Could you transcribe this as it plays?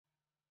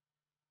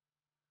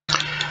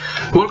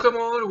Welcome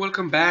all,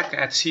 welcome back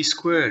at C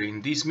Square.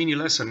 In this mini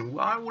lesson,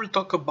 I will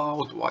talk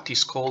about what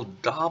is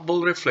called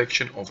double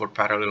reflection over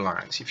parallel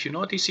lines. If you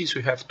notice this,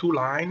 we have two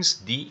lines,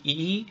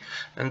 DE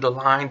and the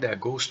line that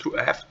goes through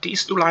F.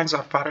 These two lines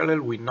are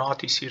parallel. We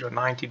notice here a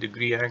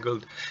 90-degree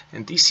angle,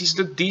 and this is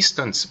the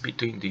distance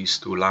between these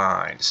two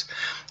lines.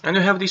 And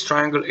we have this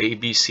triangle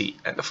ABC.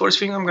 And the first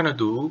thing I'm going to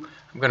do,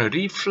 I'm going to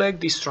reflect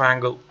this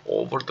triangle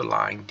over the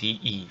line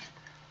DE.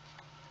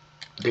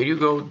 There you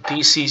go.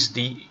 This is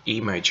the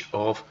image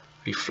of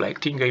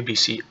reflecting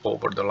ABC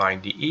over the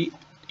line. DE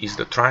is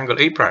the triangle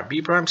A prime,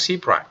 B prime, C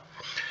prime.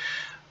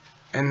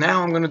 And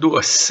now I'm going to do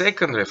a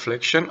second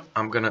reflection.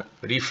 I'm going to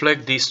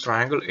reflect this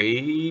triangle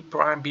A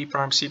prime, B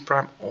prime, C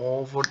prime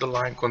over the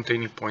line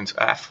containing points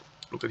F.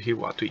 Look at here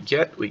what we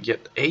get. We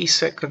get A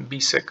second, B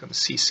second,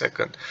 C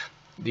second.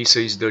 This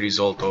is the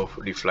result of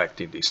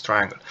reflecting this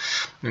triangle.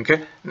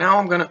 Okay, now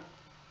I'm going to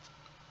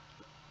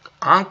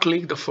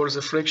unclick the first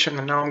reflection,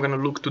 and now I'm going to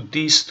look to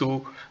these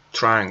two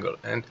triangles.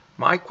 And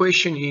my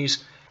question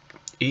is,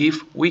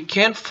 if we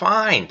can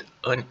find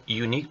a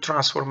unique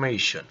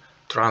transformation,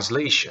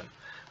 translation,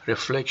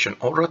 reflection,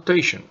 or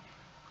rotation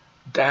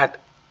that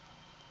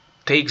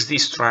takes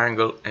this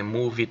triangle and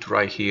move it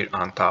right here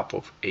on top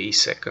of A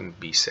second,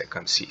 B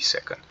second, C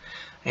second.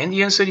 And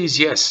the answer is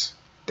yes,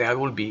 that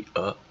will be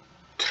a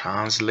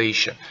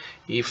translation.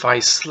 If I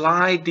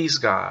slide this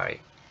guy,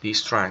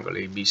 this triangle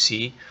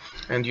ABC,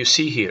 and you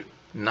see here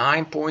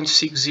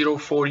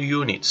 9.604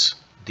 units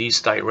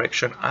this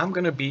direction, I'm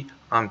going to be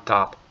on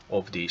top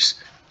of this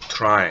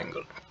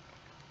triangle.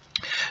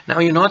 Now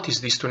you notice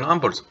these two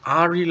numbers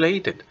are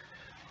related,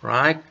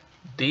 right?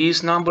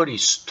 This number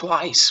is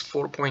twice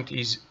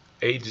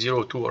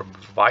 4.802, or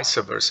vice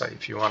versa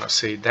if you want to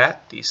say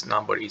that. This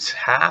number is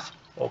half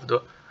of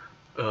the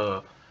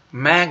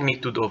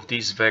magnitude of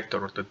this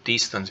vector, or the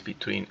distance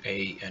between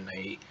A and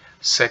A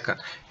second.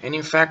 And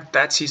in fact,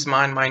 that is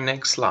my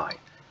next slide.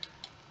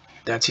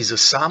 That is a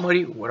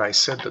summary where I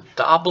said the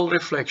double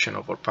reflection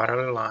of a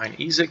parallel line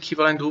is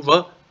equivalent to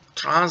a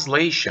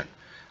translation,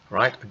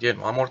 right?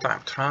 Again, one more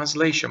time,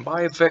 translation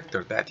by a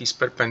vector that is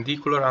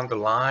perpendicular on the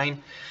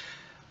line,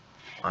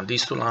 on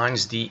these two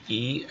lines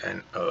DE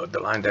and the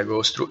line that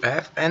goes through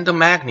F, and the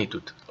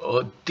magnitude,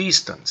 a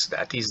distance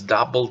that is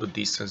double the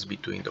distance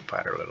between the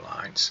parallel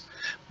lines.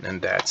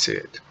 And that's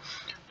it.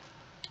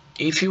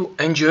 If you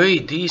enjoy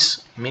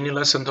this mini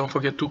lesson, don't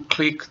forget to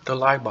click the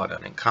like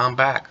button and come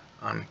back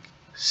on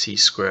C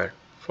Square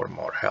for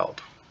more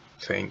help.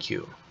 Thank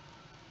you.